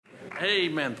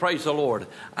Amen. Praise the Lord.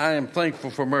 I am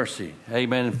thankful for mercy.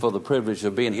 Amen. And for the privilege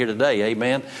of being here today.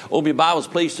 Amen. Open your Bibles,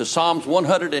 please, to Psalms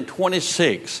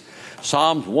 126.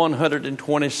 Psalms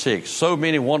 126. So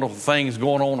many wonderful things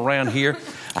going on around here.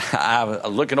 I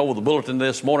was looking over the bulletin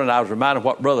this morning. I was reminded of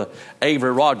what Brother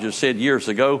Avery Rogers said years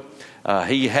ago.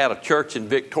 He had a church in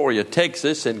Victoria,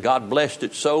 Texas, and God blessed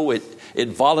it so it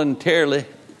voluntarily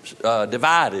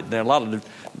divided. Now, a lot of the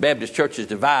Baptist churches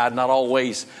divide, not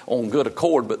always on good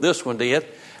accord, but this one did.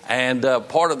 And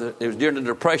it was during the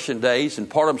Depression days, and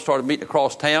part of them started meeting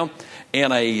across town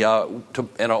in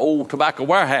an old tobacco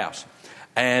warehouse.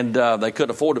 And they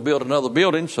couldn't afford to build another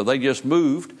building, so they just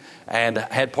moved and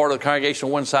had part of the congregation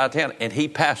on one side of town. And he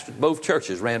pastored both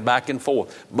churches, ran back and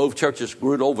forth. Both churches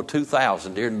grew to over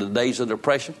 2,000 during the days of the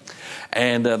Depression.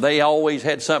 And they always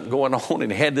had something going on.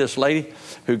 And he had this lady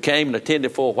who came and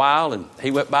attended for a while. And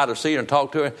he went by to see her and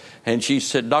talked to her. And she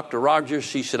said, Dr. Rogers,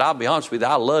 she said, I'll be honest with you,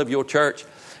 I love your church.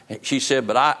 And she said,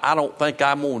 but I don't think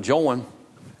I'm going to join.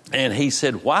 And he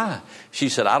said, why? She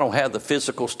said, I don't have the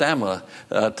physical stamina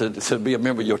to be a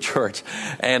member of your church.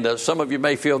 And some of you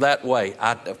may feel that way.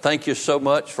 I thank you so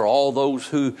much for all those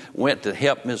who went to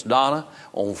help Miss Donna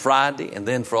on Friday. And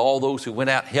then for all those who went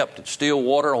out and helped at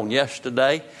Stillwater on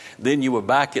yesterday. Then you were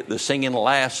back at the singing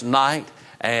last night.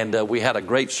 And we had a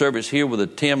great service here with the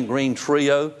Tim Green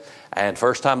Trio. And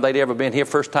first time they'd ever been here,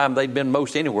 first time they'd been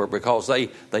most anywhere, because they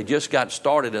just got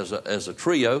started as a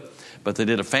trio, but they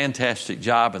did a fantastic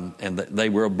job, and they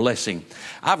were a blessing.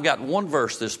 I've got one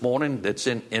verse this morning that's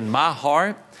in my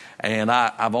heart, and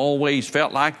I've always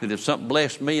felt like that if something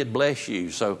blessed me, it'd bless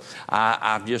you. So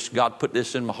I've just God put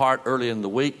this in my heart early in the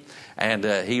week, and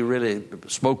he really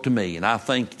spoke to me, and I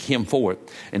thank him for it.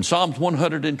 In Psalms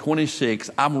 126,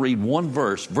 I'm going to read one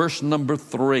verse, verse number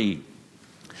 3.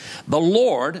 The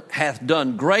Lord hath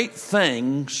done great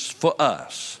things for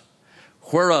us,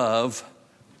 whereof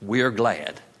we are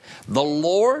glad. The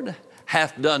Lord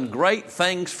hath done great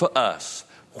things for us,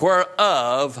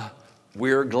 whereof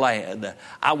we're glad.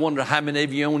 I wonder how many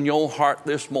of you on your heart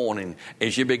this morning,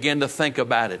 as you begin to think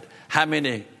about it, how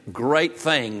many great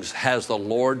things has the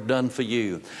Lord done for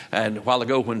you? And a while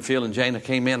ago when Phil and Jana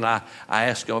came in, I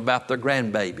asked them about their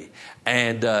grandbaby.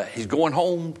 And he's going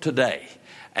home today.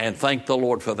 And thank the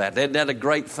Lord for that. Isn't that a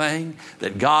great thing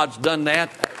that God's done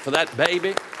that for that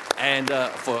baby and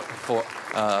for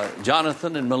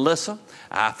Jonathan and Melissa?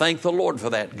 I thank the Lord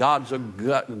for that. God's a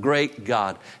great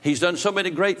God. He's done so many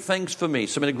great things for me,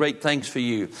 so many great things for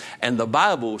you. And the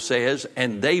Bible says,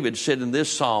 and David said in this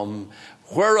psalm,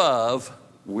 whereof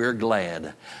we're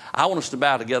glad. I want us to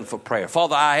bow together for prayer.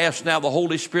 Father, I ask now the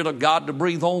Holy Spirit of God to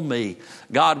breathe on me.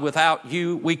 God, without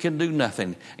you, we can do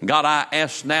nothing. And God, I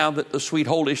ask now that the sweet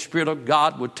Holy Spirit of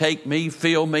God would take me,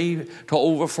 fill me to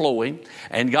overflowing.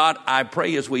 And God, I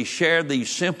pray as we share these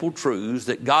simple truths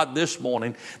that God, this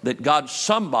morning, that God,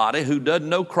 somebody who doesn't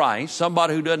know Christ,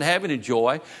 somebody who doesn't have any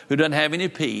joy, who doesn't have any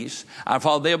peace,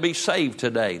 Father, they'll be saved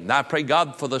today. And I pray,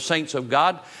 God, for the saints of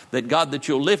God, that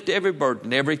you'll lift every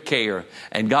burden, every care,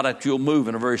 and God, that you'll move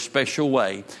in a very special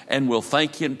way, and we'll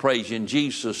thank you and praise you in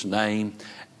Jesus' name.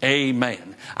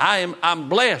 Amen. I'm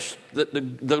blessed that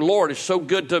the Lord is so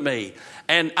good to me,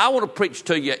 and I want to preach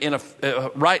to you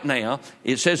right now.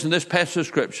 It says in this passage of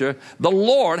Scripture, the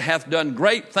Lord hath done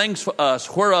great things for us,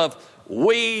 whereof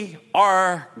we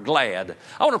are glad.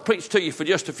 I want to preach to you for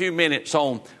just a few minutes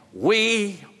on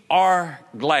we are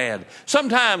glad.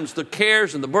 Sometimes the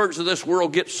cares and the burdens of this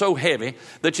world get so heavy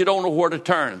that you don't know where to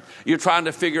turn. You're trying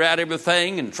to figure out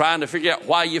everything and trying to figure out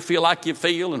why you feel like you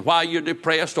feel and why you're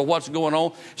depressed or what's going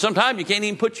on. Sometimes you can't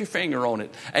even put your finger on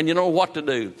it and you know what to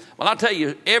do. Well, I tell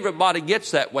you, everybody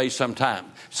gets that way sometimes.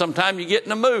 Sometimes you get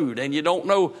in a mood and you don't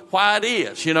know why it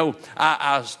is. You know,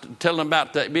 I was telling them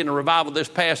about being a revival this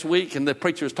past week, and the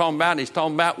preacher was talking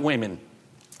about women.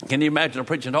 Can you imagine a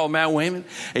preacher talking about women?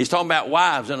 He's talking about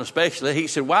wives, and especially, he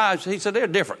said, wives, he said, they're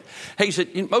different. He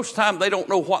said, most of the time they don't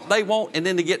know what they want, and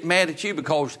then they get mad at you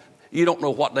because you don't know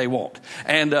what they want.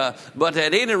 And but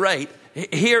at any rate,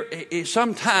 here,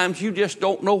 sometimes you just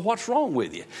don't know what's wrong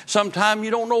with you. Sometimes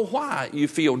you don't know why you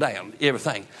feel down,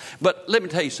 everything. But let me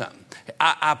tell you something.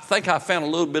 I think I found a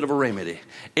little bit of a remedy.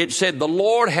 It said, the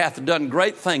Lord hath done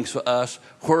great things for us,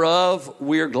 whereof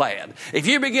we're glad. If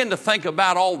you begin to think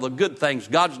about all the good things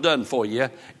God's done for you,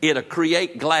 it'll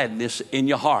create gladness in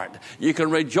your heart. You can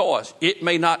rejoice. It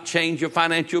may not change your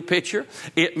financial picture.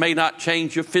 It may not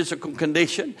change your physical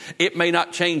condition. It may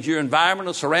not change your environment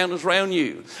or surroundings around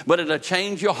you, but it'll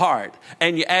change your heart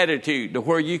and your attitude to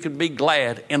where you can be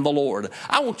glad in the Lord.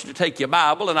 I want you to take your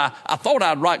Bible, and I thought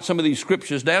I'd write some of these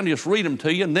scriptures down. You'll just read them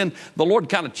to you. And then the Lord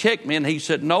kind of checked me, and he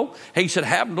said, no. He said,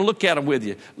 have them to look at them with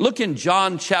you. Look in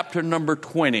John chapter number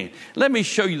 20. Let me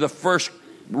show you the first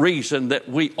reason that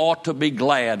we ought to be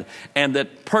glad, and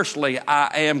that personally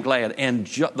I am glad. And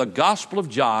the Gospel of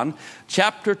John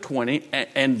chapter 20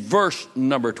 and verse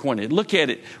number 20. Look at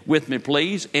it with me,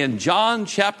 please. In John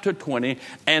chapter 20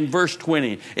 and verse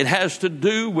 20, it has to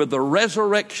do with the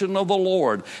resurrection of the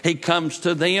Lord. He comes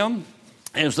to them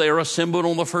as they are assembled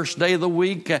on the first day of the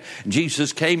week.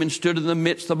 Jesus came and stood in the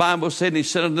midst, the Bible said, and he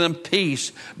said unto them,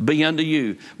 peace be unto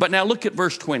you. But now look at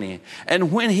verse 20.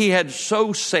 And when he had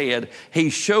so said,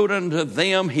 he showed unto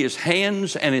them his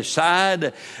hands and his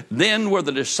side. Then were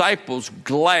the disciples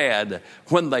glad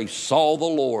when they saw the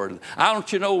Lord. I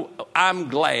don't you know, I'm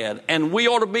glad, and we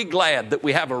ought to be glad that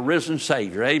we have a risen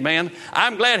Savior. Amen.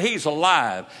 I'm glad he's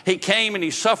alive. He came and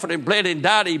he suffered and bled and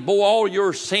died. He bore all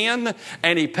your sin,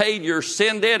 and he paid your sin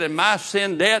debt and my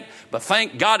sin debt. But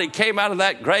thank God he came out of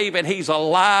that grave, and he's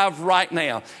alive right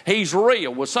now. He's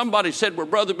real. Well, somebody said, well,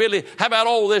 Brother Billy, how about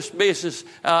all this business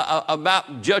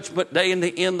about Judgment Day and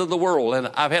the end of the world? And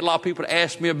I've had a lot of people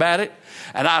ask me about it.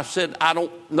 And I said, I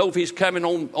don't know if he's coming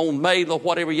on May or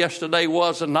whatever yesterday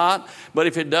was or not. But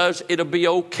if it does, it'll be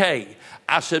okay.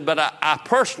 I said, but I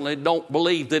personally don't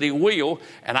believe that he will,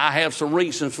 and I have some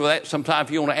reasons for that. Sometime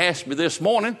if you want to ask me this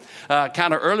morning,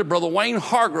 kind of early, Brother Wayne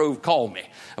Hargrove called me,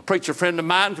 a preacher friend of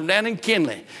mine from down in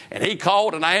Kinley, and he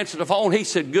called, and I answered the phone. He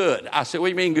said, good. I said, what do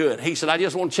you mean good? He said, I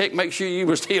just want to check, make sure you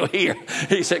were still here.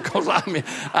 He said, because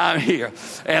I'm here.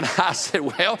 And I said,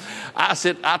 well,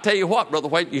 I tell you what, Brother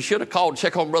Wayne, you should have called to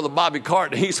check on Brother Bobby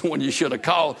Carton. He's the one you should have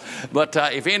called. But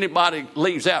if anybody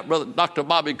leaves out, Dr.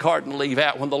 Bobby Carton leave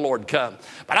out when the Lord comes.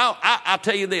 But I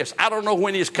tell you this, I don't know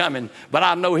when he's coming, but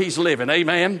I know he's living.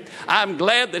 Amen. I'm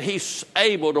glad that he's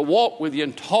able to walk with you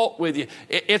and talk with you.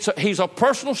 He's a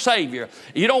personal Savior.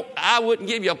 I wouldn't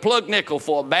give you a plug nickel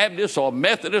for a Baptist or a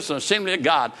Methodist or Assembly of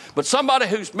God, but somebody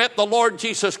who's met the Lord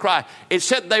Jesus Christ. It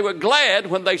said they were glad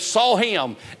when they saw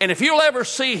him. And if you'll ever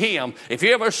see him, if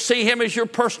you ever see him as your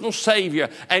personal Savior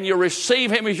and you receive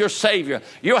him as your Savior,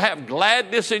 you'll have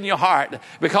gladness in your heart,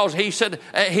 because he said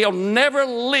he'll never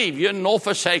leave you nor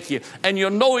forsake you, and you'll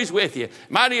know he's with you.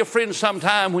 My dear friends,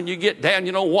 sometime when you get down,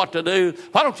 you know what to do.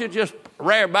 Why don't you just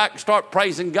rear back and start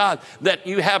praising God that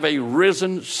you have a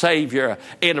risen Savior?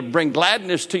 It'll bring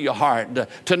gladness to your heart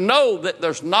to know that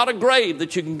there's not a grave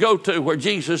that you can go to where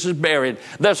Jesus is buried.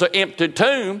 There's an empty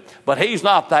tomb, but he's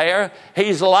not there.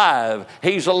 He's alive.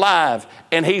 He's alive,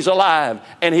 and he's alive,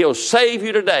 and he'll save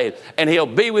you today, and he'll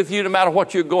be with you no matter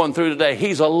what you're going through today.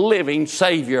 He's a living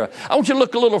Savior. I want you to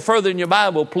look a little further in your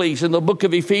Bible, please, in the book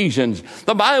of Ephesians.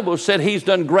 The Bible said he's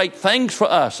done great things for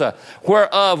us,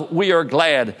 whereof we are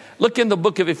glad. Look in the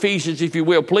book of Ephesians, if you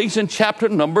will, please, in chapter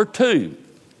number 2.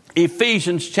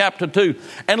 Ephesians chapter 2,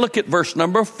 and look at verse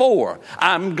number 4.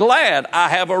 I'm glad I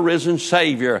have a risen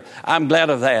Savior. I'm glad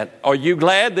of that. Are you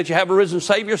glad that you have a risen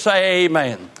Savior? Say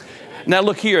amen. Now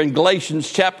look here in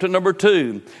Galatians chapter number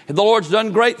 2. The Lord's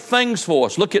done great things for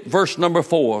us. Look at verse number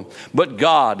 4. But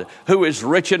God, who is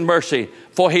rich in mercy,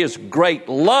 for his great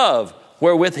love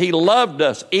wherewith he loved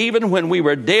us, even when we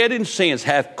were dead in sins,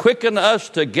 hath quickened us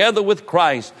together with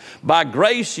Christ. By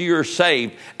grace you are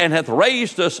saved, and hath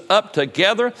raised us up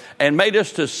together, and made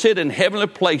us to sit in heavenly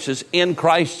places in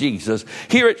Christ Jesus.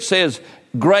 Here it says,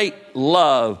 great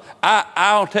love.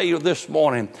 I'll tell you this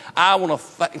morning, I want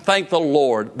to thank the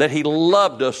Lord that he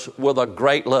loved us with a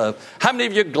great love. How many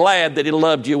of you are glad that he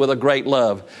loved you with a great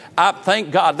love? I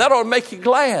thank God. That ought to make you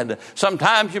glad.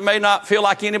 Sometimes you may not feel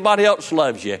like anybody else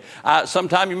loves you.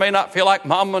 Sometimes you may not feel like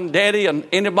mom and daddy and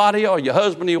anybody, or your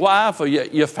husband or your wife, or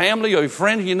your family, or your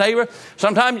friend or your neighbor.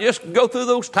 Sometimes you just go through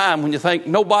those times when you think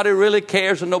nobody really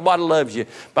cares and nobody loves you.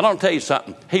 But I'll tell you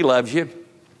something. He loves you.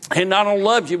 He not only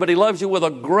loves you, but he loves you with a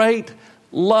great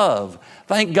love.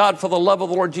 Thank God for the love of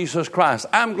the Lord Jesus Christ.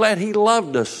 I'm glad he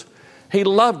loved us. He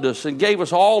loved us and gave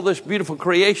us all this beautiful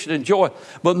creation and joy.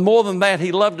 But more than that,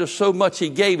 he loved us so much he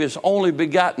gave his only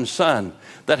begotten Son,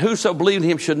 that whoso believed in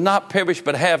him should not perish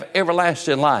but have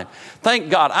everlasting life. Thank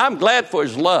God. I'm glad for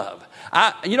his love.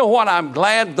 You know what? I'm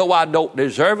glad, though I don't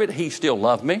deserve it, he still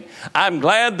loved me. I'm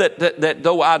glad that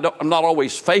though I'm not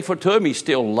always faithful to him, he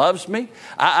still loves me.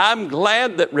 I'm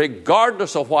glad that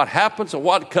regardless of what happens or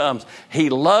what comes, he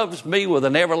loves me with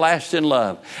an everlasting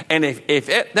love. And if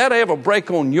that ever break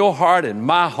on your heart and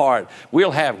my heart,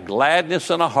 we'll have gladness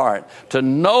in our heart to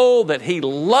know that he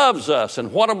loves us.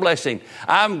 And what a blessing.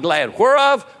 I'm glad.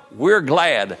 Whereof we're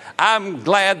glad. I'm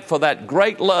glad for that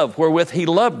great love wherewith he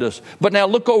loved us. But now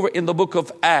look over in the book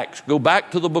of Acts. Go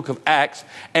back to the book of Acts.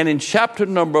 And in chapter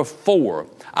number 4,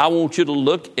 I want you to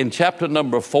look in chapter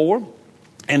number 4.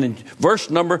 And in verse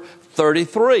number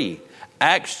 33,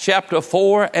 Acts chapter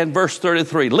 4 and verse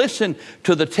 33. Listen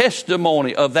to the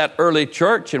testimony of that early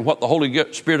church and what the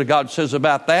Holy Spirit of God says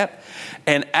about that.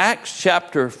 And Acts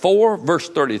chapter 4, verse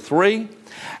 33.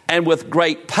 And with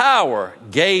great power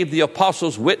gave the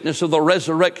apostles witness of the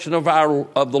resurrection of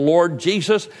the Lord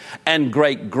Jesus, and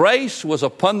great grace was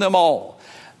upon them all.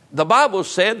 The Bible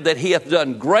said that he hath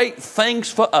done great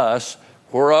things for us,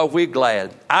 whereof we're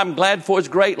glad. I'm glad for his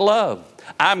great love.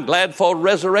 I'm glad for a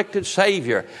resurrected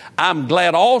Savior. I'm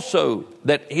glad also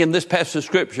that in this passage of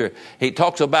Scripture, he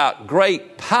talks about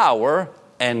great power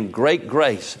and great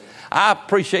grace. I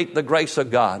appreciate the grace of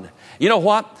God. You know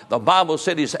what? The Bible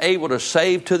said he's able to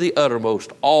save to the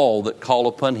uttermost all that call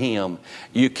upon him.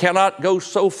 You cannot go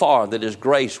so far that his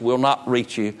grace will not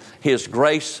reach you. His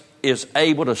grace is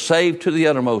able to save to the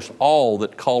uttermost all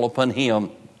that call upon him.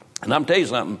 And I'm telling you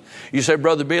something. You say,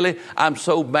 Brother Billy, I'm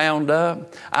so bound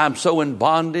up. I'm so in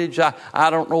bondage. I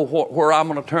don't know where I'm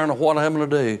going to turn or what I'm going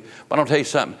to do. But I'll tell you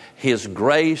something. His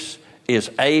grace is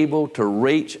able to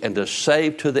reach and to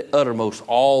save to the uttermost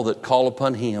all that call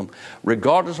upon him,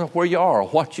 regardless of where you are or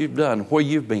what you've done, where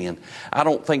you've been. I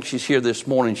don't think she's here this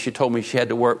morning. She told me she had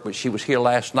to work, but she was here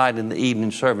last night in the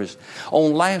evening service.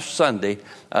 On last Sunday,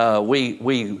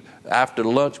 we after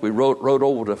lunch, we rode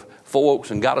over to Four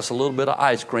Oaks and got us a little bit of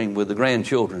ice cream with the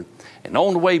grandchildren. And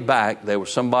on the way back, there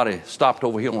was somebody stopped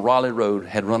over here on Raleigh Road,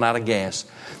 had run out of gas.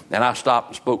 And I stopped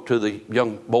and spoke to the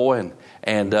young boy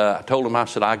and I told him, I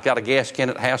said, I got a gas can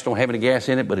at the house, don't have any gas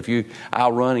in it, but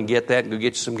I'll run and get that and go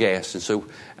get you some gas. And so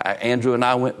Andrew and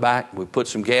I went back, we put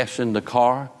some gas in the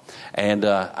car, and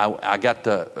I got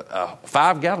the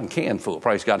 5-gallon can full,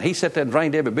 praise God. He sat there and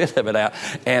drained every bit of it out,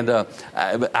 and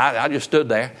I just stood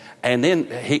there. And then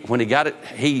when he got it,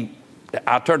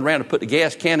 I turned around and put the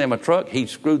gas can in my truck. He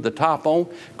screwed the top on,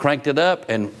 cranked it up,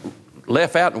 and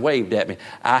left out and waved at me.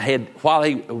 While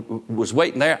he was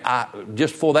waiting there,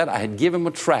 just before that, I had given him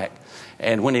a tract.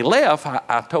 And when he left,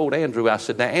 I told Andrew, I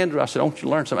said, now, Andrew, I said, don't you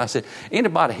learn something? I said,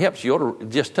 anybody helps you, ought to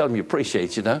just tell them you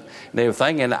appreciate, and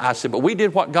everything. And I said, but we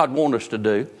did what God wanted us to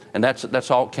do, and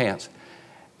that's all that counts.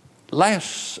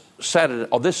 This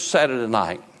Saturday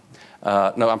night,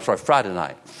 Friday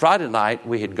night. Friday night,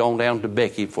 we had gone down to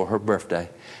Becky for her birthday.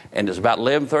 And it was about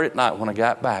 11:30 at night when I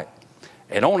got back.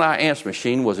 And on our answer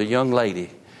machine was a young lady.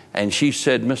 And she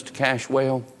said, Mr.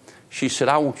 Cashwell, she said,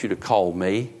 I want you to call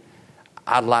me.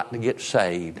 I'd like to get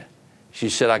saved. She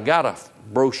said, I got a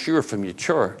brochure from your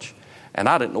church. And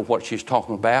I didn't know what she's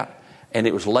talking about. And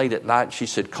it was late at night. She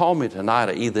said, call me tonight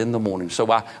or either in the morning. So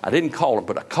I didn't call her,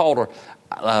 but I called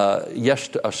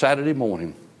her Saturday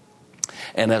morning.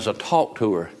 And as I talked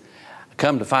to her, I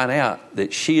come to find out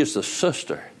that she is the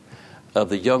sister of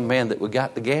the young man that we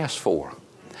got the gas for.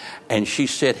 And she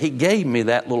said, he gave me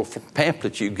that little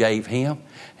pamphlet you gave him.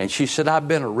 And she said, I've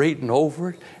been reading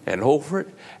over it and over it.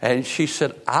 And she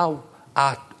said, I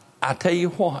tell you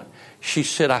what. She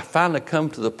said, I finally come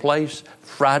to the place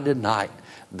Friday night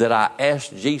that I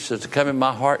asked Jesus to come in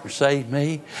my heart and save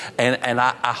me. And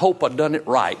I hope I've done it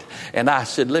right. And I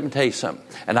said, let me tell you something.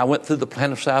 And I went through the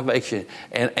plan of salvation.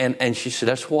 And she said,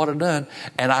 that's what I've done.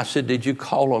 And I said, did you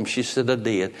call him? She said, I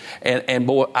did. And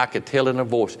boy, I could tell in her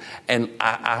voice. And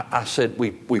I said,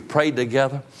 we prayed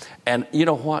together. And you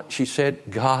know what? She said,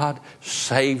 God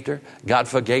saved her. God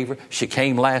forgave her. She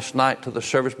came last night to the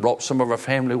service, brought some of her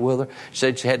family with her.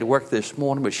 Said she had to work this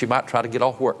morning, but she might try to get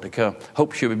off work to come.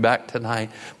 Hope she'll be back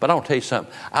tonight. But I'll tell you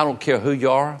something. I don't care who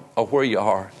you are or where you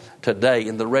are today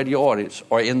in the radio audience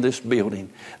or in this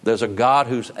building. There's a God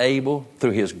who's able,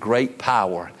 through his great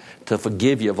power, to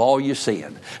forgive you of all your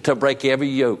sin, to break every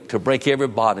yoke, to break every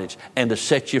bondage, and to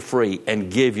set you free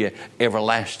and give you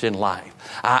everlasting life.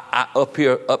 Up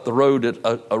the road at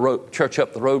a church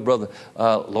up the road, Brother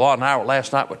Law and I were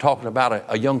last night, we're talking about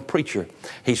a young preacher.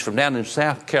 He's from down in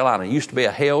South Carolina. He used to be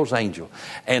a Hell's Angel.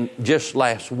 And just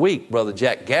last week, Brother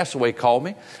Jack Gassaway called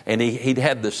me, and he'd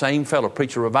had the same fellow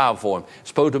preach a revival for him.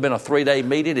 Supposed to have been a 3-day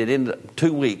meeting. It ended up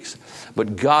 2 weeks.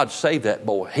 But God saved that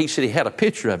boy. He said he had a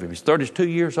picture of him. He's 32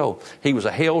 years old. He was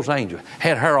a Hell's Angel.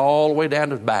 Had hair all the way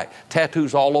down his back.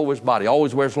 Tattoos all over his body.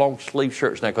 Always wears long sleeve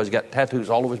shirts now because he's got tattoos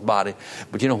all over his body.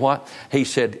 But you know what? He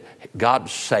said God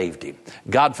saved him.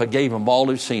 God forgave him all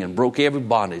his sin. Broke every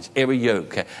bondage, every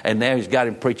yoke. And now he's got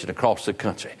him preaching across the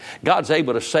country. God's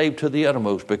able to save to the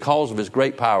uttermost because of his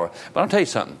great power. But I'll tell you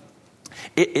something.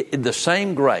 The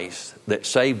same grace that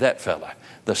saved that fella,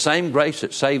 The same grace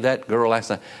that saved that girl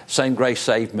last night, same grace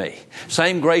saved me.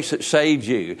 Same grace that saved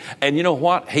you. And you know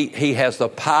what? He has the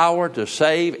power to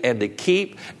save and to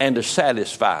keep and to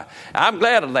satisfy. I'm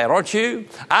glad of that, aren't you?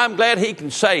 I'm glad He can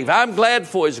save. I'm glad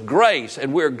for His grace,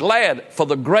 and we're glad for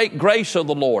the great grace of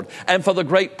the Lord and for the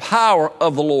great power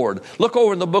of the Lord. Look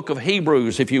over in the book of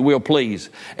Hebrews, if you will,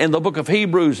 please. In the book of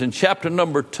Hebrews in chapter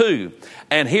number 2.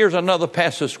 And here's another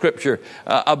passage of Scripture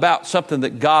about something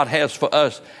that God has for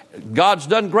us. God's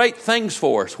done great things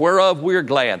for us, whereof we're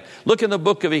glad. Look in the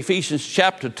book of Ephesians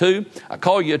chapter 2. I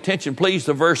call your attention, please,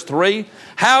 to verse 3.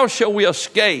 How shall we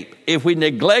escape if we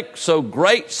neglect so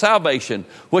great salvation,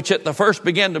 which at the first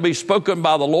began to be spoken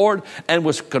by the Lord and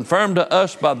was confirmed to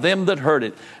us by them that heard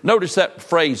it? Notice that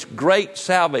phrase, great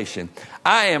salvation.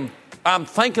 I'm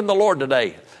thanking the Lord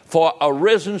today for a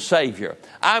risen Savior.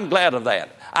 I'm glad of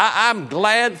that. I'm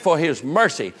glad for His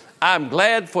mercy. I'm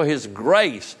glad for His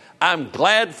grace. I'm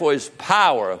glad for His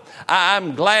power.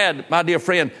 I'm glad, my dear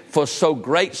friend, for so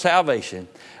great salvation.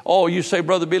 Oh, you say,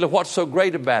 Brother Billy, what's so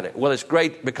great about it? Well, it's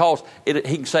great because He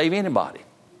can save anybody.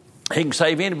 He can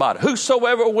save anybody.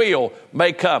 Whosoever will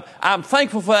may come. I'm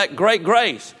thankful for that great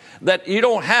grace, that you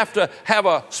don't have to have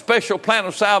a special plan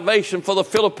of salvation for the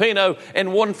Filipino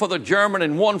and one for the German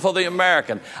and one for the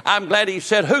American. I'm glad He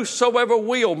said, whosoever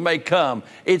will may come.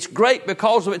 It's great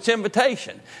because of its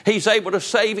invitation. He's able to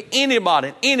save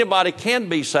anybody. Anybody can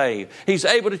be saved. He's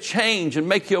able to change and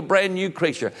make you a brand new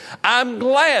creature. I'm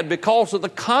glad because of the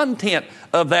content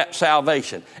of that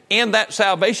salvation. In that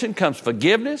salvation comes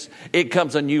forgiveness. It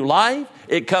comes a new life.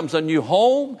 It comes a new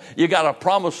home. You got a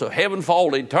promise of heaven for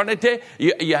all eternity.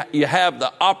 You have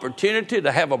the opportunity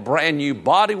to have a brand new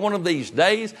body one of these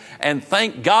days. And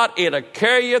thank God it'll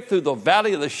carry you through the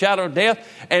valley of the shadow of death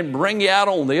and bring you out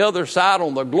on the other side,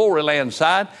 on the glory land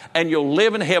side, and you'll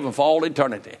live in heaven for all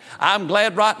eternity. I'm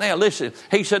glad right now. Listen,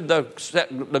 He said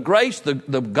the grace,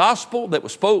 the gospel that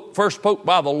was first spoke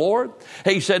by the Lord,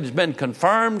 He said has been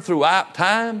confirmed throughout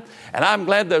time. And I'm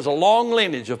glad there's a long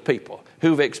lineage of people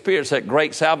who've experienced that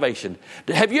great salvation.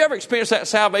 Have you ever experienced that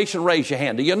salvation? Raise your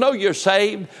hand. Do you know you're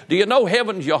saved? Do you know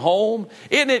heaven's your home?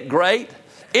 Isn't it great?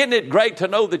 Isn't it great to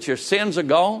know that your sins are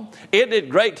gone? Isn't it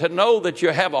great to know that you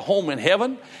have a home in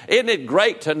heaven? Isn't it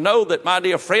great to know that, my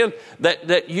dear friend,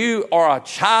 that you are a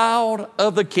child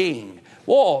of the King?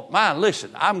 Whoa, man,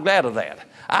 listen, I'm glad of that.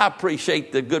 I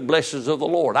appreciate the good blessings of the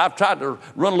Lord. I've tried to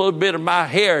run a little bit of my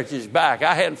heritage back.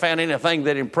 I hadn't found anything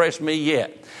that impressed me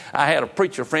yet. I had a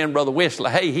preacher friend, Brother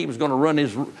Wesley. Hey, he was going to run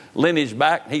his lineage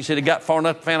back. He said he got far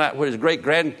enough to find out where his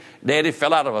great-granddaddy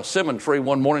fell out of a cinnamon tree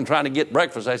one morning trying to get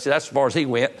breakfast. I said, that's as far as he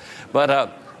went. But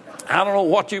I don't know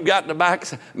what you've got in the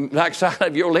backside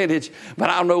of your lineage, but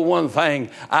I know one thing.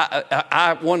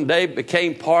 I one day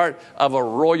became part of a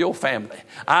royal family.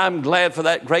 I'm glad for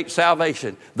that great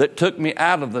salvation that took me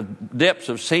out of the depths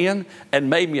of sin and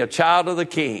made me a child of the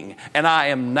King. And I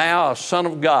am now a son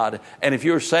of God. And if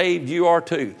you're saved, you are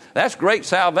too. That's great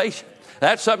salvation.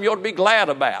 That's something you ought to be glad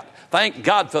about. Thank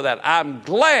God for that. I'm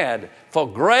glad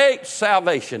for great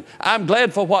salvation. I'm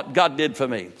glad for what God did for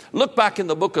me. Look back in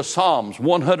the book of Psalms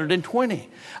 120.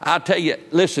 I tell you,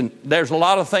 listen, there's a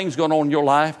lot of things going on in your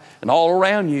life and all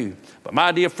around you. But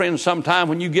my dear friends, sometime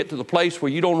when you get to the place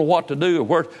where you don't know what to do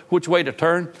or which way to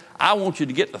turn, I want you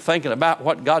to get to thinking about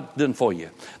what God's done for you.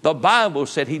 The Bible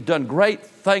said He's done great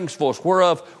things for us,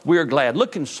 whereof we're glad.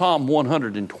 Look in Psalm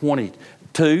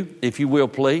 122, if you will,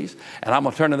 please. And I'm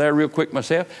going to turn to there real quick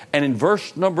myself. And in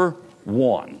verse number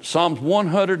 1, Psalms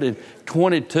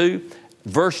 122,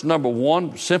 verse number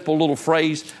 1, simple little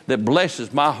phrase that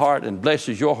blesses my heart and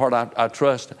blesses your heart, I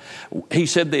trust. He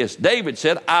said this, David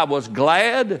said, I was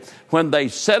glad when they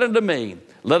said unto me,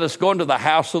 let us go into the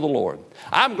house of the Lord.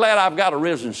 I'm glad I've got a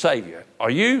risen Savior. Are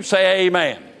you? Say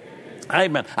amen.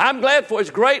 Amen. I'm glad for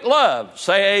His great love.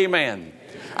 Say amen.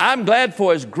 I'm glad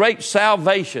for His great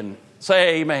salvation.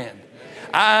 Say amen.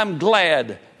 I'm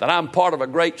glad that I'm part of a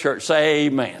great church. Say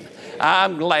amen.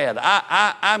 I'm glad.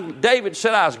 David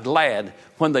said I was glad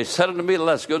when they said unto me,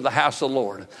 let's go to the house of the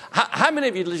Lord. How many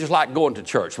of you just like going to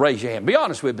church? Raise your hand. Be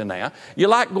honest with me now. You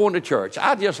like going to church.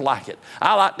 I just like it.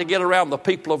 I like to get around the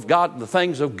people of God, the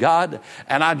things of God,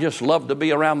 and I just love to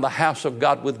be around the house of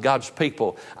God with God's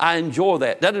people. I enjoy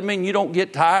that. That doesn't mean you don't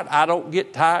get tired. I don't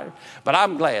get tired, but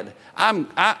I'm glad.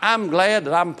 I'm glad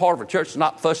that I'm part of a church that's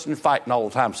not fussing and fighting all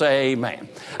the time. Say amen.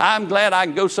 I'm glad I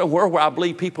can go somewhere where I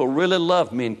believe people really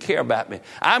love me and care about me.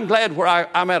 I'm glad where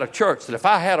I'm at a church that if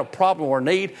I had a problem or a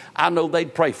need, I know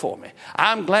they'd pray for me.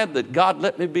 I'm glad that God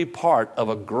let me be part of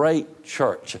a great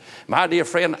church. My dear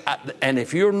friend, and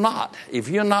if you're not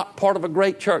part of a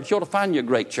great church, you ought to find you a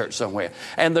great church somewhere.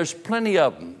 And there's plenty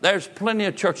of them. There's plenty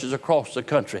of churches across the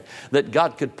country that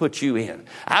God could put you in.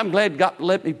 I'm glad God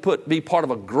let me be part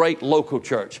of a great local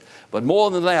church. But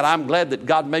more than that, I'm glad that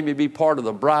God made me be part of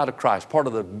the bride of Christ, part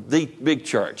of the big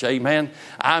church. Amen.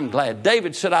 I'm glad.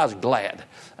 David said I was glad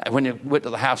when he went to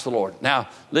the house of the Lord. Now,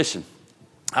 listen,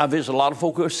 I visit a lot of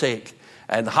folk who are sick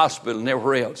and the hospital and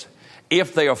everywhere else.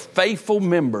 If they are faithful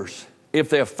members of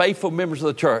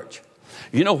the church,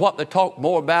 you know what they talk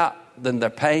more about than their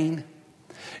pain?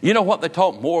 You know what they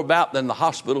talk more about than the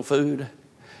hospital food?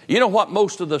 You know what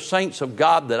most of the saints of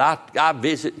God that I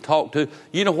visit and talk to,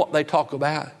 you know what they talk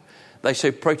about? They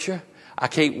say, preacher, I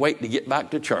can't wait to get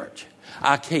back to church.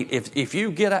 I can't. If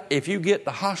you get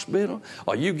the hospital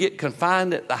or you get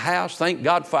confined at the house, thank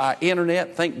God for our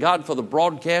internet, thank God for the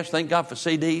broadcast, thank God for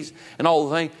CDs and all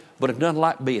the things, but it's nothing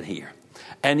like being here.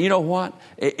 And you know what?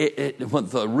 When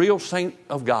the real saint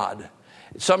of God,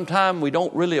 sometimes we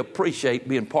don't really appreciate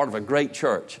being part of a great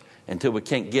church until we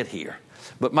can't get here.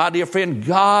 But my dear friend,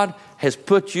 God has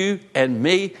put you and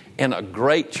me in a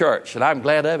great church, and I'm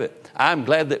glad of it. I'm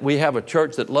glad that we have a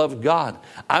church that loves God.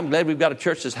 I'm glad we've got a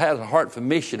church that has a heart for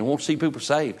mission and wants to see people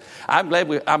saved. I'm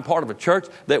glad I'm part of a church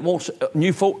that wants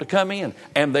new folk to come in,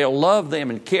 and they'll love them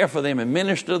and care for them and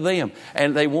minister to them,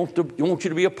 and they want you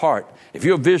to be a part. If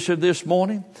you're a visitor this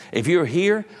morning, if you're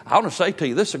here, I want to say to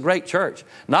you, this is a great church.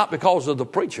 Not because of the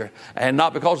preacher and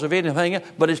not because of anything else,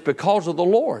 but it's because of the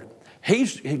Lord.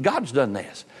 God's done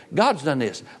this. God's done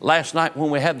this. Last night when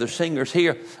we had the singers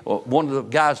here, one of the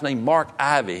guys named Mark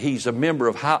Ivy, he's a member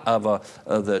of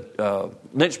the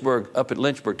Lynchburg, up at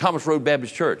Lynchburg, Thomas Road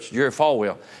Baptist Church, Jerry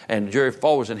Falwell. And Jerry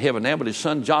Falwell's in heaven now, but his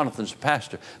son Jonathan's a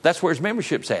pastor. That's where his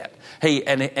membership's at.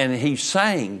 He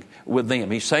sang with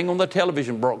them. He sang on the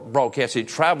television broadcast. He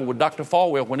traveled with Dr.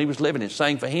 Falwell when he was living and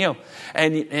sang for him.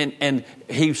 And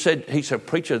he said,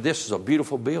 preacher, this is a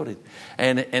beautiful building.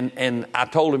 And I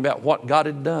told him about what God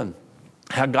had done.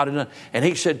 How God had done. And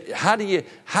he said, how do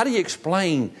you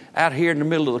explain out here in the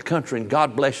middle of the country and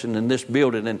God blessing in this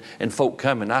building and folk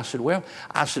coming? I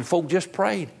said, folk just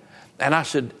prayed.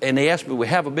 And he asked me, we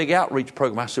have a big outreach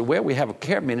program. I said, we have a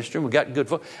care ministry and we got good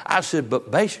folk. I said,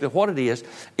 but basically what it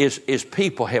is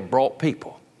people have brought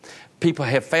people. People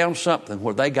have found something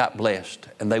where they got blessed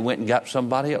and they went and got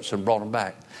somebody else and brought them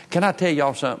back. Can I tell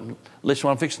y'all something? Listen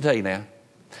what I'm fixing to tell you now.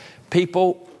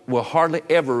 People will hardly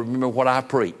ever remember what I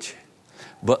preach,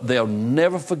 but they'll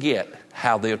never forget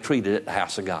how they're treated at the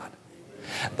house of God.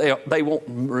 They won't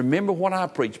remember what I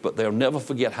preach, but they'll never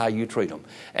forget how you treat them.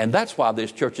 And that's why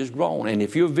this church has grown. And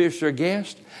if you're a visitor or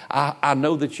guest, I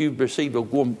know that you've received a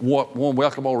warm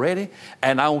welcome already.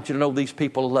 And I want you to know these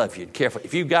people love you and care for you.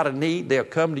 If you've got a need, they'll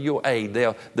come to your aid.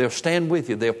 They'll stand with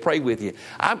you. They'll pray with you.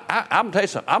 I'm going to tell you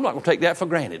something. I'm not going to take that for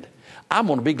granted. I'm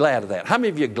going to be glad of that. How many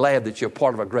of you are glad that you're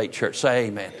part of a great church? Say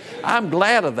amen. I'm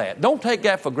glad of that. Don't take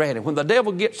that for granted. When the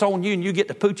devil gets on you and you get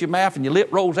to pooch your mouth and your lip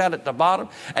rolls out at the bottom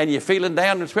and you're feeling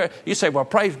down in spirit, you say, well,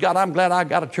 praise God, I'm glad I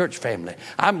got a church family.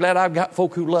 I'm glad I've got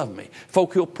folk who love me,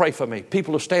 folk who'll pray for me,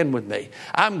 people who stand with me.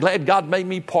 I'm glad God made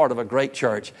me part of a great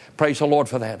church. Praise the Lord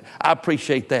for that. I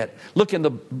appreciate that. Look in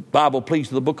the Bible, please,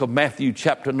 in the book of Matthew,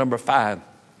 chapter number 5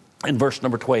 and verse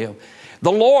number 12.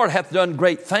 The Lord hath done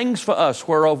great things for us,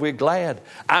 whereof we're glad.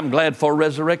 I'm glad for a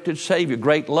resurrected Savior,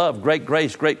 great love, great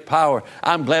grace, great power.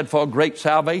 I'm glad for a great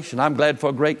salvation. I'm glad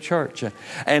for a great church.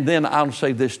 And then I'll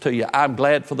say this to you. I'm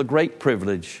glad for the great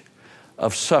privilege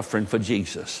of suffering for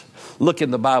Jesus. Look in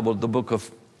the Bible, the book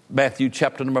of Matthew,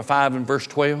 chapter number 5 and verse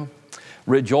 12.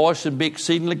 Rejoice and be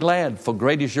exceedingly glad, for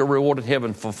great is your reward in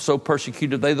heaven, for so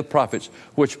persecuted they the prophets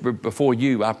which were before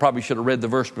you. I probably should have read the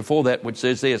verse before that, which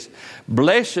says this: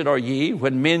 Blessed are ye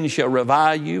when men shall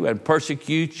revile you and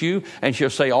persecute you, and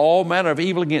shall say all manner of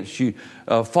evil against you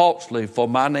falsely for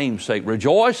my name's sake.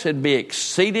 Rejoice and be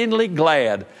exceedingly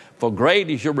glad, for great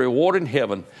is your reward in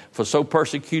heaven, for so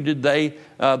persecuted they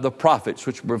the prophets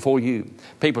which were before you.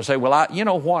 People say, well, you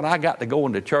know what? I got to go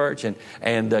into church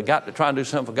and got to try and do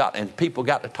something for God, and people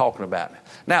got to talking about me.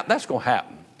 Now, that's going to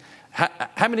happen.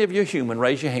 How many of you are human?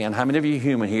 Raise your hand. How many of you are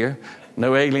human here?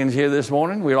 No aliens here this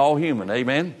morning. We're all human.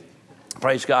 Amen.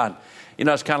 Praise God. You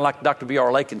know, it's kind of like Dr.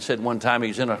 B.R. Lakin said one time. He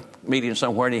was in a meeting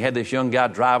somewhere, and he had this young guy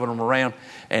driving him around,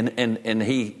 and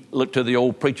he looked to the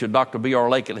old preacher, Dr. B.R.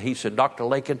 Lakin. He said, Dr.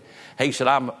 Lakin, he said,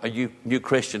 I'm a new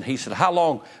Christian. He said, how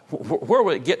long, where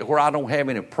will it get to where I don't have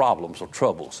any problems or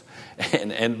troubles?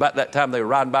 And about that time, they were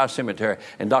riding by a cemetery,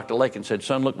 and Dr. Lakin said,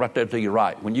 son, look right there to your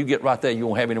right. When you get right there, you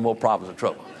won't have any more problems or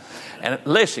trouble. And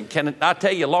listen, can I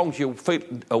tell you, as long as you're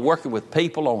working with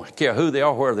people, I don't care who they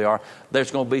are, where they are,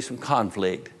 there's going to be some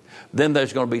conflict. Then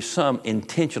there's going to be some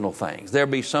intentional things. There'll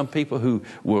be some people who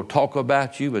will talk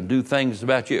about you and do things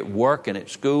about you at work and at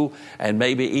school, and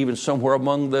maybe even somewhere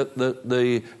among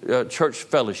the church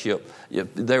fellowship.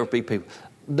 There will be people.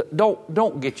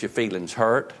 Don't get your feelings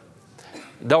hurt.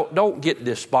 Don't get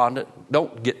despondent.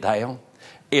 Don't get down.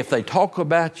 If they talk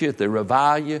about you, if they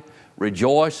revile you,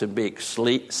 rejoice and be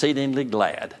exceedingly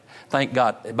glad. Thank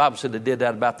God. The Bible said they did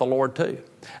that about the Lord too.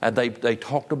 And they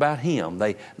talked about Him.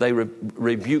 They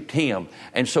rebuked Him.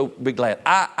 And so be glad.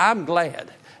 I'm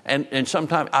glad. And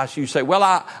sometimes you say, well,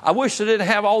 I wish I didn't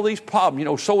have all these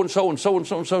problems, so and so and so and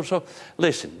so and so and so.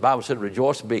 Listen, the Bible said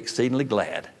rejoice and be exceedingly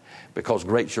glad, because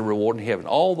great's your reward in heaven.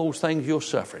 All those things you're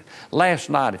suffering. Last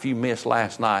night, if you missed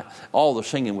last night, all the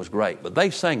singing was great. But they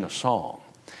sang a song.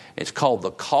 It's called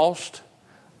The Cost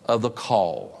of the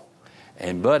Call.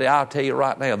 And buddy, I'll tell you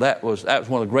right now, that was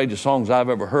one of the greatest songs I've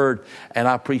ever heard, and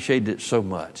I appreciated it so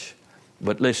much.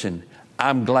 But listen,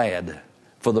 I'm glad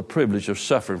for the privilege of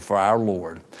suffering for our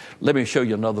Lord. Let me show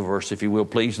you another verse, if you will,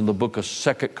 please, in the book of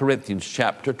 2 Corinthians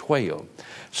chapter 12.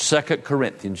 2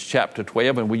 Corinthians chapter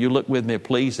 12, and will you look with me,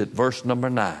 please, at verse number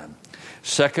 9.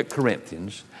 2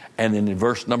 Corinthians, and then in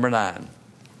verse number 9.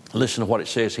 Listen to what it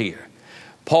says here.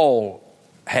 Paul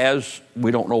has,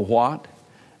 we don't know what,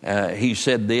 he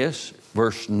said this,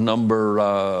 verse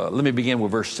number, let me begin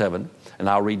with verse 7, and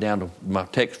I'll read down to my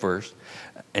text verse.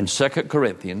 In 2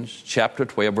 Corinthians chapter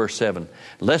 12, verse 7,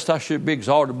 lest I should be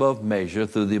exalted above measure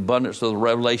through the abundance of the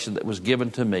revelation that was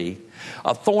given to me,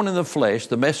 a thorn in the flesh,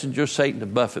 the messenger of Satan to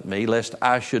buffet me, lest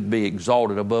I should be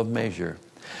exalted above measure.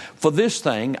 For this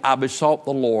thing I besought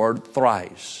the Lord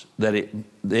thrice, that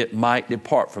it might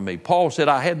depart from me. Paul said,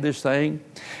 I had this thing,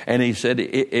 and he said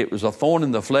it was a thorn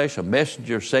in the flesh, a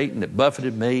messenger of Satan that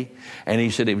buffeted me. And he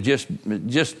said it was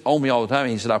just on me all the time.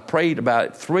 He said, I prayed about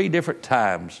it 3 different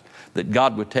times that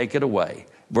God would take it away.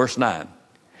 Verse 9,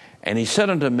 and he said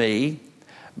unto me,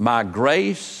 my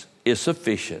grace is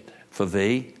sufficient for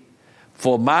thee,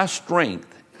 for my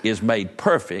strength is made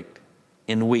perfect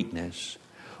in weakness.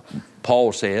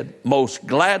 Paul said, most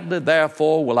gladly,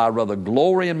 therefore, will I rather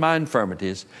glory in my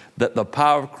infirmities, that the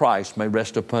power of Christ may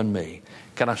rest upon me.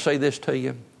 Can I say this to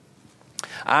you?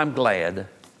 I'm glad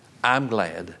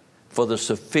for the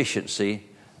sufficiency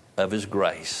of His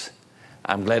grace.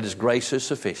 I'm glad His grace is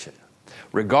sufficient.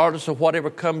 Regardless of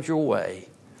whatever comes your way,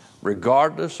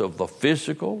 regardless of the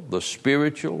physical, the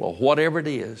spiritual, or whatever it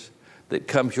is that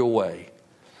comes your way,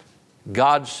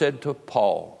 God said to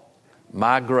Paul,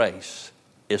 my grace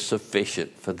is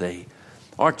sufficient for thee.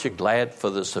 Aren't you glad for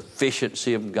the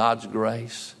sufficiency of God's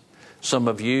grace? Some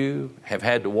of you have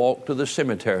had to walk to the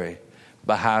cemetery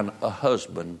behind a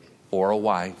husband or a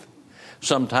wife.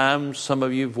 Sometimes some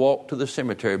of you have walked to the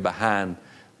cemetery behind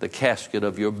the casket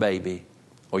of your baby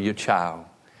or your child.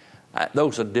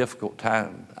 Those are difficult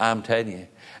times, I'm telling you.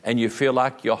 And you feel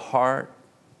like your heart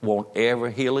won't ever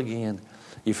heal again.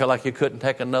 You feel like you couldn't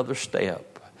take another step.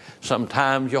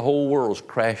 Sometimes your whole world's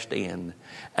crashed in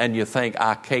and you think,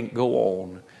 I can't go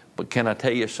on. But can I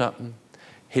tell you something?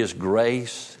 His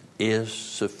grace is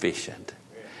sufficient.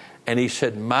 And he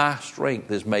said, my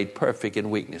strength is made perfect in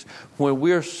weakness. When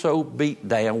we're so beat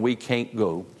down we can't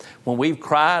go, when we've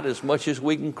cried as much as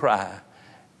we can cry,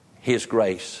 His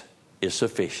grace is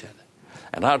sufficient.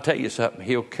 And I'll tell you something,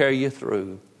 He'll carry you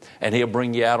through and He'll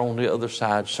bring you out on the other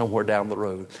side somewhere down the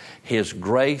road. His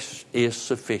grace is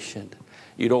sufficient.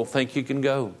 You don't think you can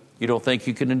go. You don't think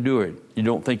you can endure it. You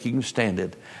don't think you can stand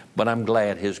it. But I'm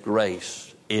glad His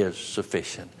grace is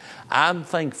sufficient. I'm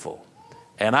thankful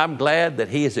and I'm glad that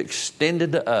He has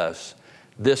extended to us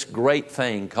this great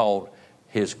thing called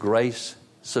His grace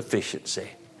sufficiency.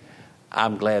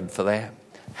 I'm glad for that.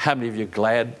 How many of you are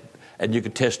glad and you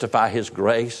can testify His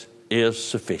grace is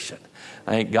sufficient?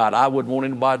 Thank God. I wouldn't want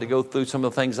anybody to go through some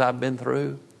of the things I've been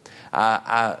through.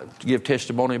 I give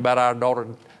testimony about our daughter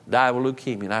died with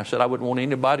leukemia, and I said I wouldn't want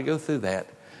anybody to go through that.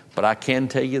 But I can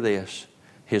tell you this,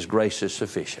 His grace is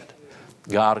sufficient.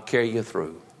 God will carry you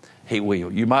through. He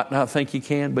will. You might not think He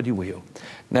can, but He will.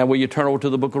 Now will you turn over to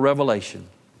the book of Revelation?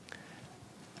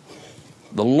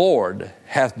 The Lord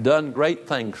hath done great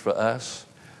things for us,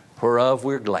 whereof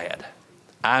we're glad.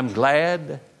 I'm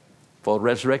glad for the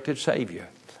resurrected Savior.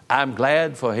 I'm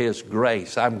glad for His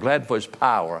grace. I'm glad for His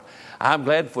power. I'm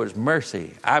glad for His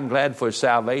mercy. I'm glad for His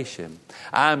salvation.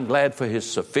 I'm glad for His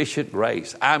sufficient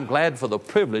grace. I'm glad for the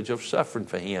privilege of suffering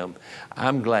for Him.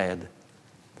 I'm glad.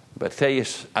 But can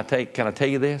I tell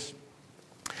you this?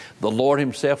 The Lord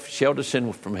Himself shall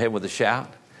descend from heaven with a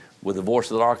shout. with the voice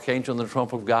of the archangel and the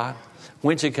trump of God.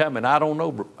 When's he coming? I don't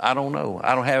know.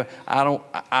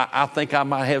 I think I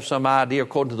might have some idea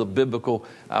according to the biblical,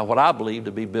 what I believe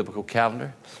to be biblical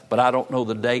calendar, but I don't know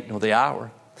the date nor the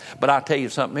hour. But I'll tell you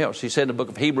something else. He said in the book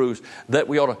of Hebrews that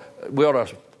we ought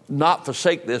to not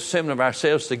forsake the assembling of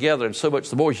ourselves together, and so much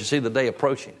the more as you see the day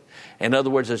approaching. In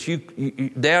other words, as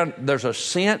there's a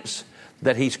sense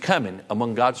that he's coming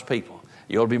among God's people.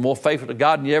 You ought to be more faithful to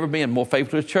God than you ever been, more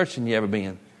faithful to the church than you ever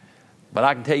been. But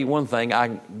I can tell you one thing,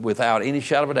 without any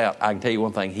shadow of a doubt, I can tell you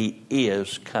one thing, he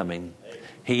is coming.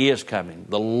 He is coming.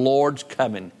 The Lord's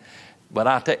coming.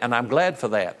 But and I'm glad for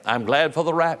that. I'm glad for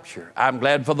the rapture. I'm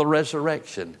glad for the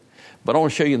resurrection. But I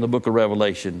want to show you in the book of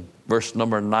Revelation, chapter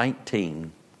number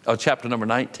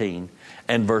 19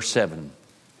 and verse 7.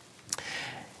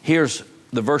 Here's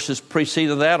the verses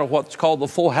preceding that are what's called the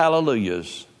four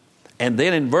hallelujahs. And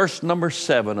then in verse number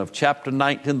 7 of chapter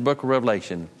 19 of the book of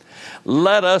Revelation,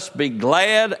 let us be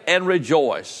glad and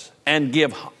rejoice and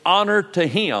give honor to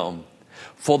him,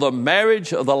 for the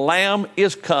marriage of the Lamb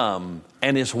is come,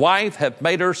 and his wife hath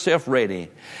made herself ready.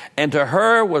 And to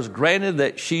her was granted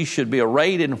that she should be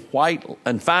arrayed in white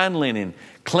and fine linen,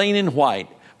 clean and white.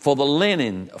 For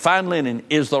the fine linen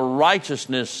is the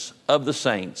righteousness of the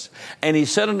saints. And he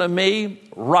said unto me,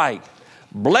 write,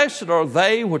 blessed are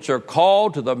they which are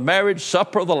called to the marriage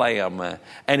supper of the Lamb.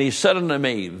 And he said unto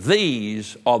me,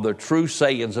 these are the true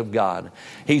sayings of God.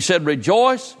 He said,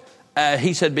 rejoice.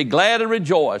 He said, be glad and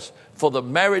rejoice for the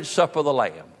marriage supper of the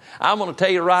Lamb. I'm going to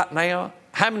tell you right now,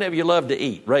 how many of you love to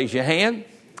eat? Raise your hand.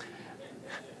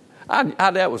 That's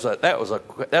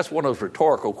one of those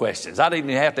rhetorical questions. I didn't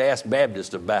even have to ask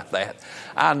Baptists about that.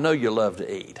 I know you love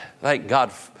to eat. Thank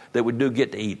God that we do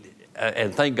get to eat.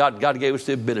 And thank God gave us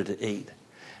the ability to eat.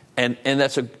 And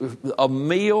that's a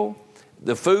meal.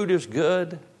 The food is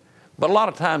good. But a lot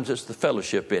of times it's the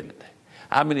fellowship in it.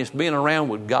 I mean, it's being around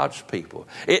with God's people.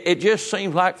 It just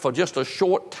seems like for just a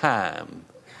short time,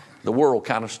 the world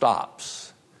kind of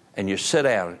stops. And you sit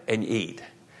down and you eat.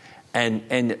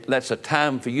 And that's a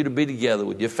time for you to be together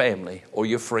with your family or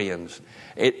your friends.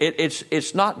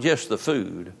 It's not just the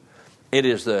food. It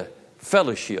is the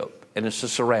fellowship and it's the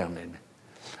surrounding.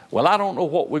 Well, I don't know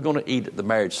what we're going to eat at the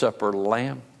marriage supper of the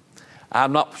Lamb.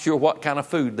 I'm not sure what kind of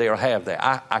food they'll have there.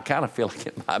 I kind of feel like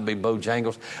it might be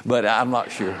Bojangles, but I'm not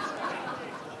sure.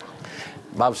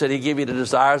 The Bible said he give you the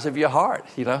desires of your heart,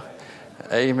 you know.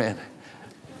 Amen.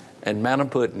 And manna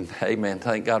pudding. Amen.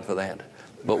 Thank God for that.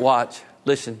 But watch.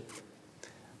 Listen.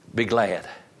 Be glad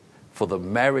for the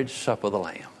marriage supper of the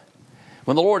Lamb.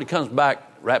 When the Lord comes back,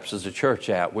 raptures the church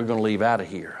out, we're going to leave out of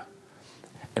here.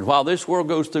 And while this world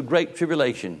goes through great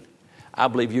tribulation, I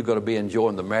believe you're going to be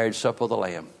enjoying the marriage supper of the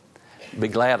Lamb. Be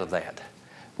glad of that.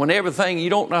 When everything, you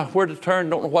don't know where to turn,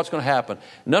 don't know what's going to happen.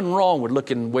 Nothing wrong with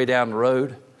looking way down the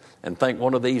road and think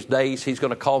one of these days he's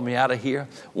going to call me out of here.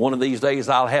 One of these days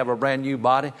I'll have a brand new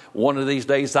body. One of these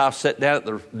days I'll sit down at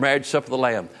the marriage supper of the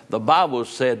Lamb. The Bible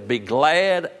said, be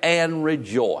glad and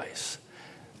rejoice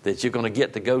that you're going to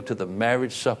get to go to the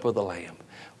marriage supper of the Lamb.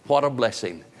 What a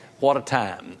blessing. What a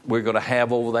time we're going to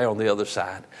have over there on the other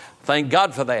side. Thank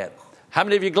God for that. How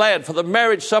many of you are glad for the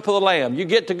marriage supper of the Lamb? You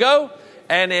get to go.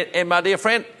 And my dear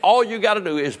friend, all you got to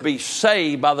do is be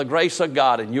saved by the grace of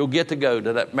God, and you'll get to go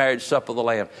to that marriage supper of the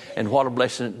Lamb. And what a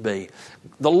blessing it be.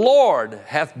 The Lord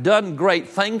hath done great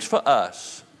things for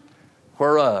us,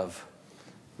 whereof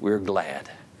we're glad.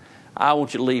 I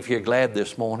want you to leave here glad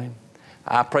this morning.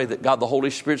 I pray that God, the Holy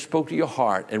Spirit, spoke to your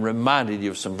heart and reminded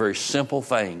you of some very simple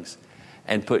things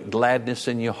and put gladness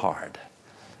in your heart.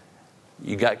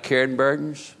 You got care and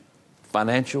burdens,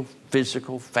 financial,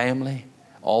 physical, family,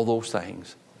 all those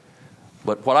things.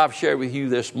 But what I've shared with you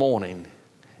this morning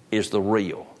is the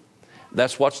real.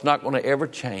 That's what's not going to ever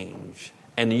change.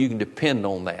 And you can depend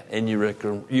on that. And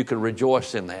you can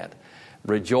rejoice in that.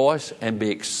 Rejoice and be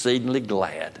exceedingly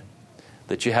glad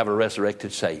that you have a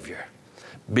resurrected Savior.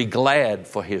 Be glad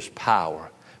for His power.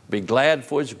 Be glad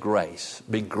for His grace.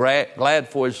 Be glad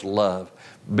for His love.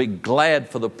 Be glad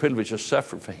for the privilege of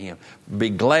suffering for Him.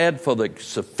 Be glad for the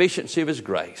sufficiency of His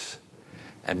grace.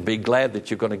 And be glad that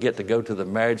you're going to get to go to the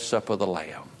marriage supper of the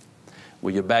Lamb.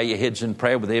 Will you bow your heads in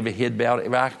prayer with every head bowed,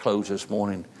 every eye closed this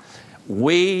morning?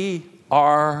 We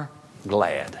are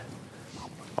glad.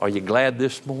 Are you glad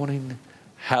this morning?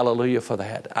 Hallelujah for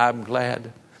that. I'm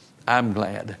glad. I'm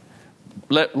glad.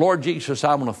 Lord Jesus,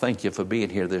 I want to thank you for being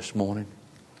here this morning.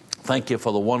 Thank you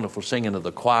for the wonderful singing of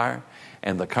the choir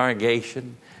and the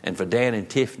congregation, and for Dan and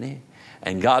Tiffany,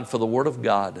 and God, for the Word of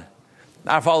God.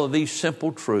 Our Father, these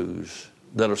simple truths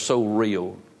that are so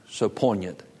real, so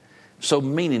poignant, so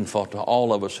meaningful to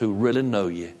all of us who really know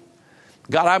you.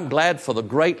 God, I'm glad for the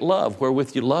great love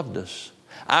wherewith you loved us.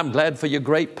 I'm glad for your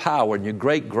great power and your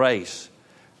great grace.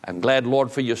 I'm glad,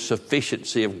 Lord, for your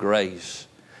sufficiency of grace.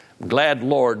 I'm glad,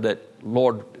 Lord,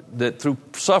 that through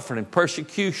suffering and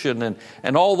persecution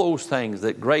and all those things,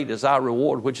 that great is our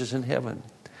reward which is in heaven.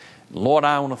 Lord,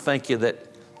 I want to thank you that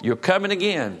you're coming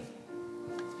again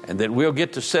and that we'll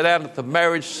get to sit down at the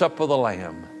marriage supper of the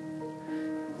Lamb.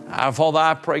 Father,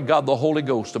 I pray, God, the Holy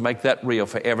Ghost to make that real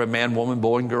for every man, woman,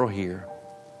 boy, and girl here.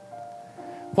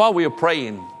 While we are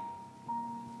praying,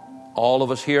 all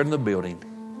of us here in the building,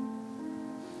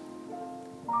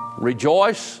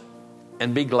 rejoice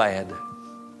and be glad.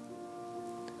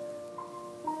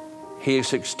 He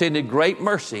has extended great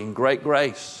mercy and great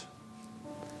grace.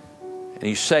 And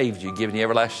He saved you, giving you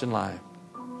everlasting life.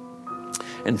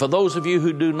 And for those of you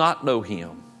who do not know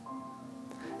Him,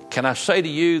 can I say to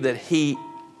you that He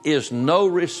is no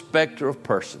respecter of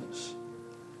persons.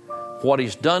 What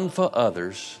He's done for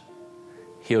others,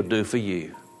 He'll do for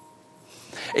you.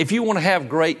 If you want to have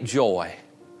great joy,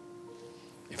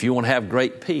 if you want to have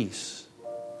great peace,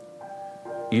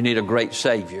 you need a great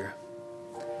Savior.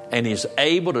 And He's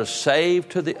able to save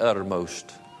to the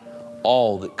uttermost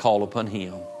all that call upon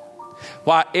Him.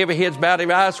 While every head's bowed,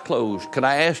 every eye's closed, can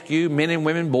I ask you, men and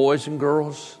women, boys and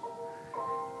girls,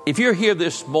 if you're here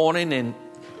this morning and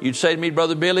you'd say to me,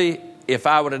 Brother Billy, if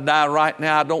I were to die right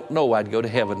now, I don't know I'd go to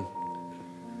heaven.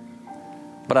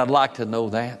 But I'd like to know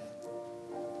that.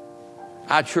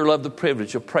 I'd sure love the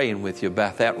privilege of praying with you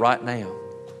about that right now.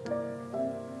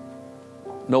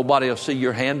 Nobody will see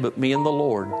your hand but me and the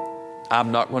Lord.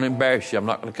 I'm not going to embarrass you. I'm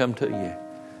not going to come to you.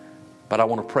 But I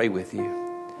want to pray with you.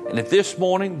 And if this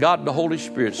morning God the Holy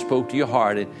Spirit spoke to your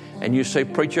heart and you say,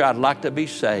 Preacher, I'd like to be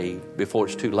saved before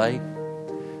it's too late.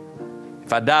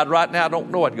 If I died right now, I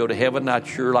don't know I'd go to heaven. I'd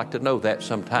sure like to know that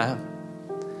sometime.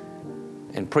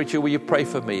 And preacher, will you pray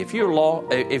for me? If you're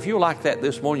like that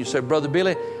this morning, you say, Brother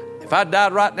Billy, if I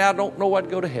died right now, I don't know I'd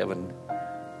go to heaven.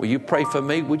 Will you pray for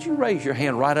me? Would you raise your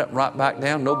hand right up and right back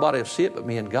down? Nobody will see it but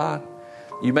me and God.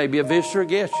 You may be a visitor or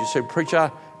guest. You say, Preacher,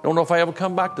 I don't know if I ever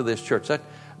come back to this church.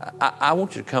 I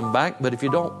want you to come back, but if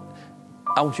you don't,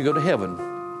 I want you to go to heaven.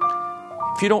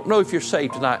 If you don't know if you're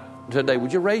saved today,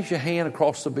 would you raise your hand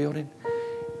across the building?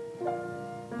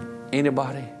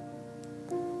 Anybody?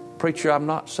 Preacher, I'm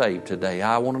not saved today.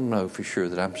 I want to know for sure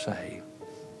that I'm saved.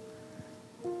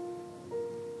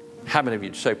 How many of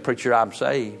you say, Preacher, I'm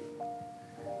saved?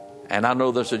 And I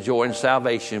know there's a joy in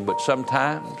salvation, but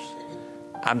sometimes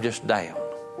I'm just down.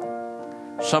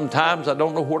 Sometimes I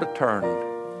don't know where to turn.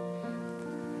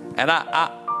 And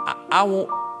I want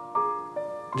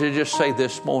to just say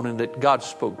this morning that God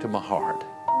spoke to my heart.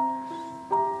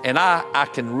 And I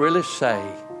can really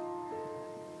say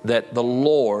that the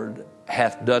Lord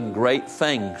hath done great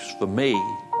things for me,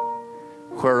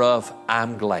 whereof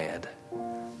I'm glad.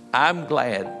 I'm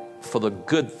glad for the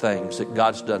good things that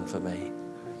God's done for me.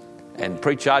 And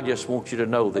preacher, I just want you to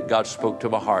know that God spoke to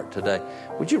my heart today.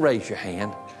 Would you raise your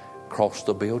hand across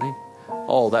the building?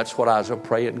 Oh, that's what I was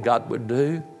praying God would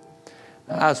do.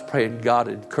 I was praying God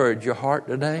would encourage your heart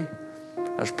today.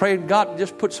 I was praying God would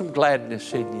just put some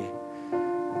gladness in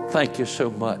you. Thank you so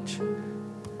much.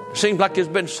 It seems like there's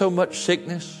been so much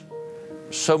sickness,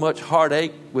 so much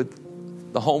heartache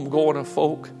with the homegoing of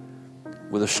folk,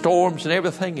 with the storms and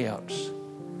everything else.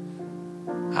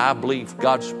 I believe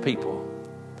God's people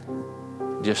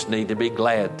just need to be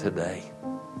glad today.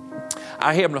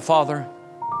 Our Heavenly Father,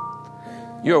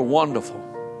 you're wonderful.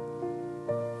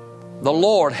 The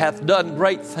Lord hath done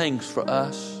great things for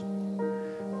us,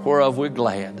 whereof we're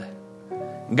glad.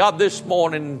 God, this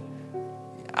morning,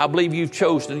 I believe you've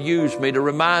chosen to use me to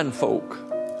remind folk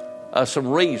of some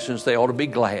reasons they ought to be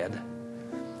glad.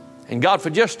 And God,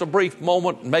 for just a brief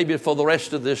moment, maybe for the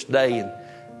rest of this day, and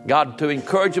God, to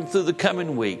encourage them through the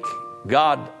coming week,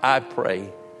 God, I pray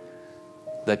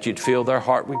that you'd fill their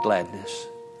heart with gladness.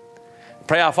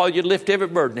 Pray, our Father, you'd lift every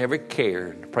burden, every care.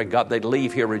 And pray, God, they'd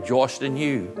leave here rejoicing in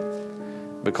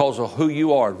you because of who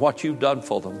you are and what you've done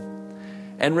for them.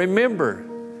 And remember,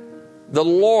 the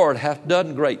Lord hath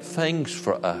done great things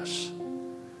for us.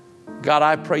 God,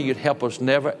 I pray you'd help us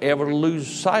never, ever lose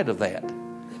sight of that.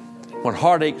 When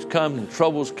heartaches come and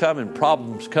troubles come and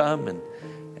problems come and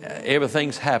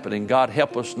everything's happening, God,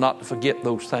 help us not to forget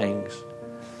those things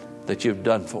that you've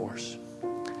done for us.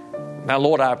 Now,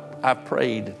 Lord, I've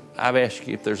prayed. I've asked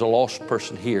you if there's a lost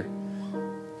person here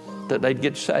that they'd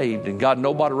get saved. And God,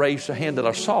 nobody raised their hand that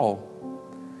I saw.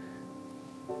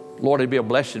 Lord, it'd be a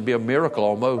blessing, it'd be a miracle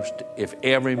almost if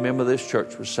every member of this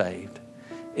church was saved.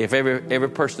 If every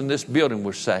person in this building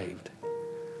was saved.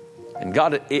 And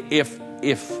God, if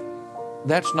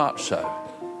that's not so,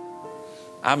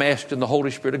 I'm asking the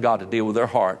Holy Spirit of God to deal with their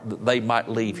heart that they might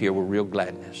leave here with real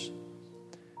gladness.